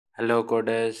Hello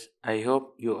coders, I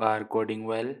hope you are coding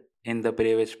well. In the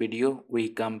previous video, we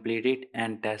completed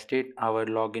and tested our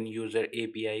login user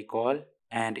API call,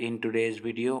 and in today's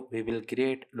video, we will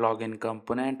create login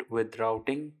component with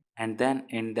routing, and then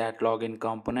in that login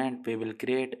component, we will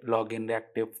create login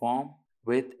reactive form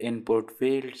with input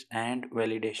fields and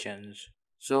validations.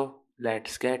 So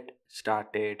let's get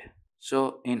started.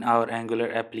 So in our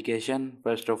Angular application,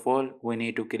 first of all, we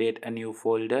need to create a new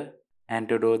folder, and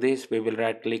to do this we will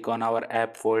right click on our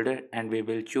app folder and we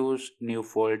will choose new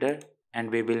folder,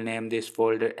 and we will name this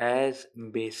folder as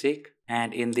basic,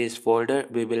 and in this folder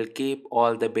we will keep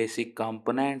all the basic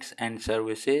components and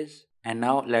services. And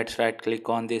now let's right click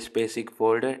on this basic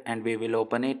folder and we will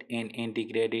open it in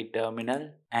integrated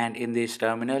terminal, and in this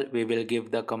terminal we will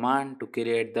give the command to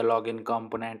create the login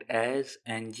component as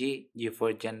ng g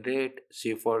for generate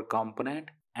c for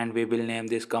component, and we will name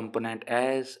this component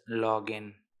as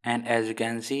login. And as you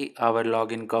can see, our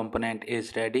login component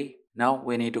is ready. Now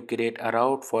we need to create a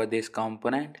route for this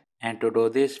component, and to do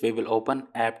this we will open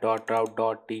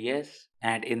app.route.ts,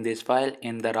 and in this file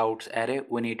in the routes array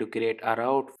we need to create a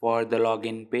route for the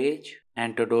login page.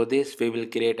 And to do this we will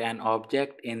create an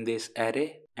object in this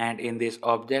array, and in this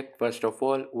object first of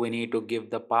all we need to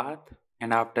give the path,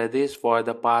 and after this for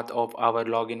the path of our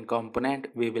login component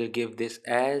we will give this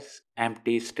as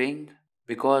empty string,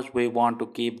 because we want to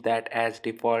keep that as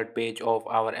default page of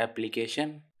our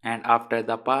application. And after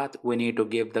the path we need to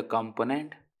give the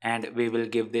component, and we will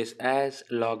give this as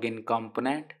login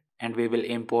component, and we will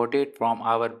import it from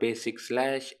our basic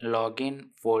slash login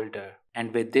folder.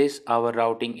 And with this our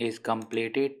routing is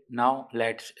completed. Now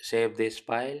let's save this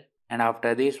file, and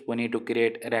after this we need to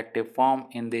create a reactive form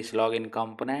in this login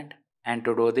component. And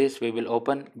to do this we will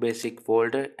open basic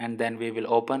folder and then we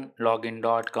will open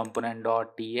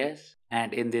login.component.ts,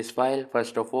 and in this file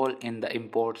first of all in the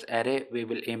imports array we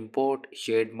will import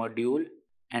shared module,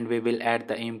 and we will add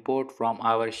the import from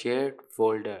our shared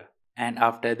folder. And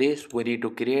after this we need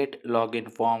to create login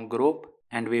form group,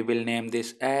 and we will name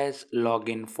this as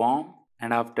login form,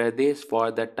 and after this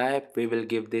for the type we will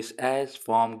give this as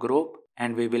form group,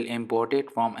 and we will import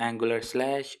it from angular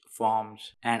slash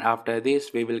forms. And after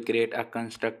this we will create a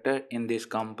constructor in this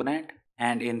component,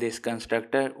 and in this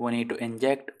constructor we need to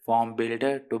inject form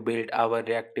builder to build our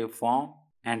reactive form.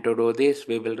 And to do this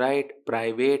we will write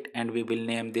private and we will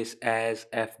name this as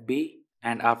fb,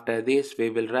 and after this we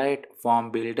will write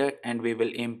form builder and we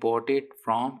will import it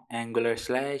from angular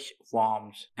slash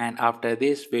forms. And after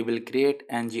this we will create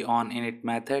ng-on-init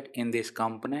method in this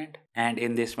component, and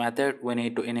in this method we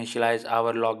need to initialize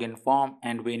our login form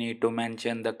and we need to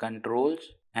mention the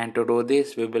controls. And to do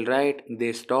this we will write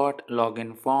this dot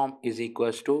login form is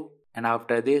equals to, and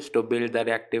after this to build the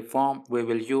reactive form we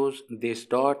will use this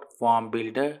dot form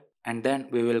builder, and then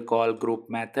we will call group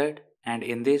method, and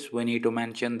in this we need to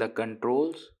mention the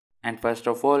controls. And first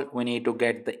of all we need to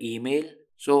get the email,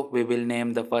 so we will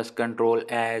name the first control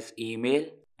as email,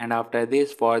 and after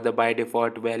this for the by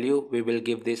default value we will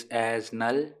give this as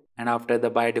null, and after the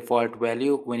by default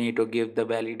value we need to give the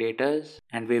validators,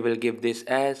 and we will give this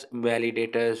as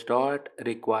validators dot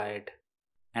required.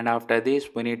 And after this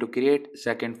we need to create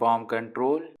second form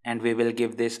control, and we will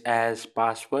give this as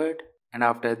password, and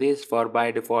after this for by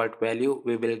default value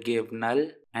we will give null,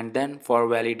 and then for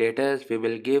validators we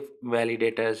will give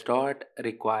validators dot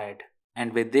required.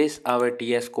 And with this our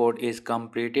TS code is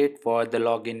completed for the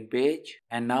login page.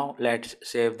 And now let's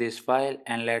save this file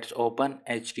and let's open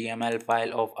HTML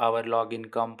file of our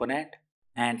login component,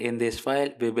 and in this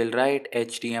file we will write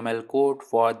HTML code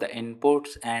for the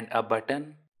inputs and a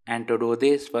button. And to do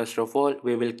this first of all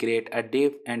we will create a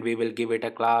div and we will give it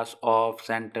a class of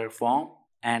center form,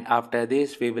 and after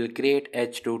this we will create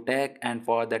h2 tag, and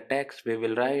for the text we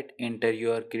will write enter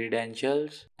your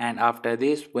credentials. And after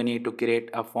this we need to create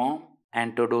a form,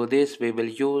 and to do this we will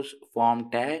use form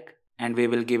tag and we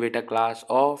will give it a class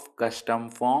of custom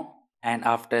form. And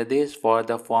after this for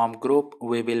the form group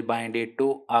we will bind it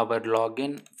to our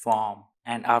login form.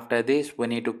 And after this we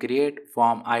need to create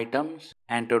form items,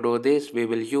 and to do this we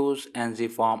will use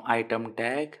ng-form item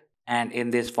tag, and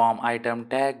in this form item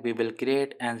tag we will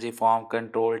create ng-form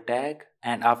control tag.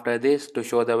 And after this to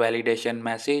show the validation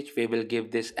message we will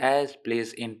give this as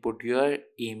please input your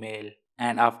email.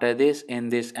 And after this in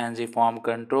this ng-form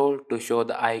control to show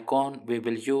the icon we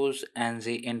will use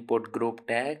ng-input group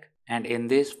tag, and in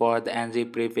this for the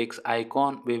ng prefix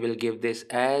icon we will give this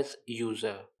as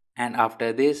user. And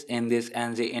after this in this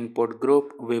ng input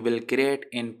group we will create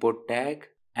input tag,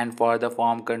 and for the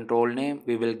form control name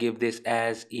we will give this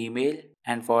as email,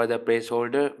 and for the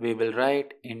placeholder we will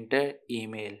write enter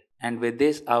email. And with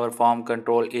this our form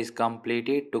control is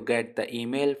completed to get the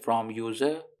email from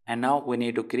user. And now we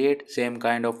need to create same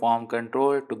kind of form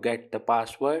control to get the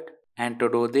password. And to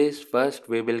do this, first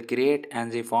we will create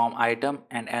ng-form item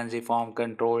and ng-form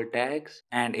control tags.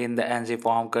 And in the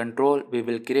ng-form control, we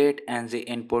will create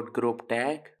ng-input group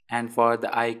tag. And for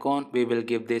the icon, we will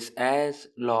give this as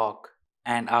log.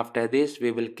 And after this,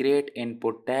 we will create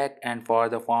input tag, and for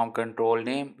the form control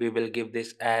name, we will give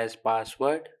this as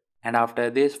password. And after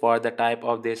this, for the type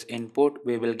of this input,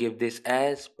 we will give this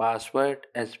as password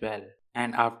as well.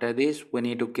 And after this, we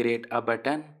need to create a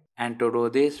button, and to do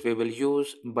this we will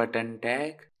use button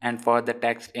tag, and for the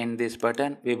text in this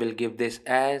button we will give this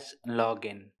as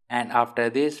login. And after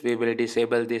this we will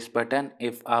disable this button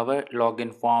if our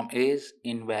login form is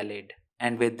invalid.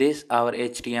 And with this our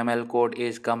HTML code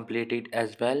is completed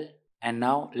as well. And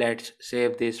now let's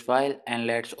save this file and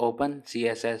let's open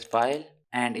CSS file.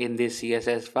 And in this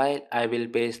CSS file I will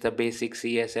paste the basic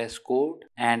CSS code,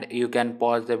 and you can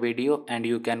pause the video and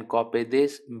you can copy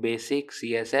this basic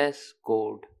CSS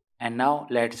code. And now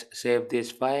let's save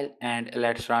this file and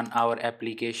let's run our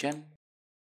application.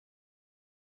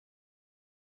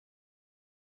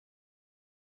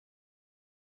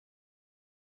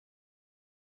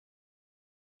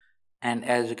 And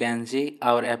as you can see,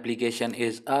 our application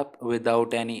is up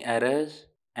without any errors.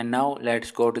 And now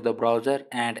let's go to the browser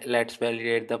and let's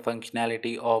validate the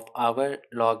functionality of our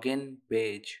login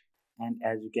page. And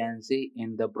as you can see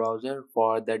in the browser,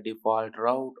 for the default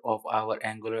route of our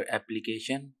Angular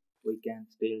application, we can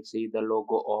still see the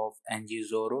logo of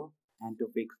ngZoro. And to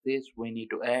fix this, we need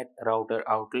to add router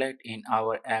outlet in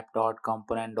our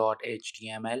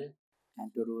app.component.html.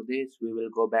 And to do this, we will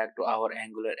go back to our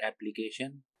Angular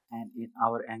application, and in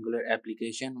our Angular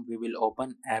application we will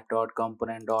open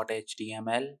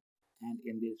app.component.html, and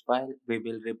in this file we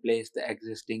will replace the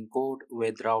existing code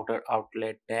with router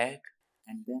outlet tag,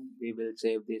 and then we will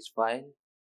save this file.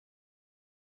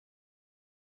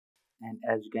 And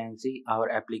as you can see, our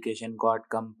application got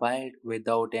compiled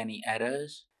without any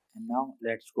errors. And now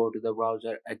let's go to the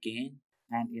browser again,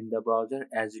 and in the browser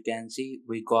as you can see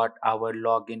we got our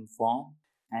login form.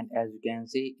 And as you can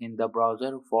see in the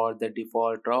browser, for the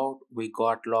default route we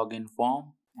got login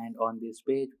form, and on this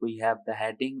page we have the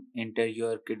heading enter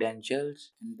your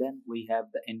credentials, and then we have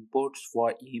the inputs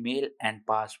for email and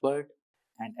password,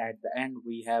 and at the end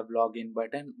we have login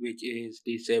button which is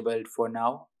disabled for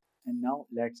now. And now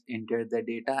let's enter the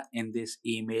data in this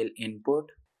email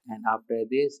input. And after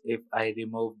this, if I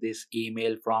remove this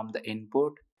email from the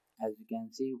input, as you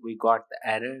can see we got the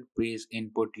error, please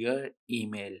input your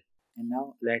email. And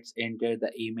now let's enter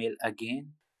the email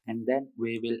again, and then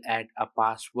we will add a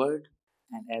password.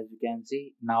 And as you can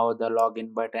see, now the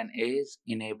login button is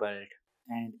enabled.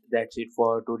 And that's it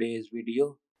for today's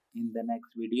video. In the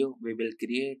next video we will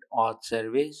create auth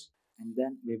service, and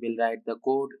then we will write the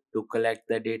code to collect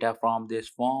the data from this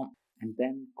form and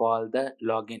then call the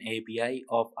login API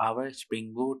of our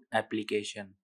Spring Boot application.